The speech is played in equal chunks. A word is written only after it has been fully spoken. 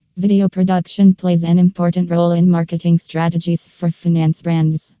Video production plays an important role in marketing strategies for finance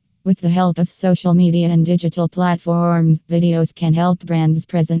brands. With the help of social media and digital platforms, videos can help brands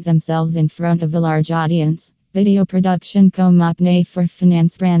present themselves in front of a large audience. Video production company for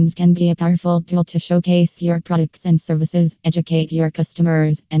finance brands can be a powerful tool to showcase your products and services, educate your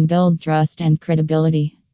customers, and build trust and credibility.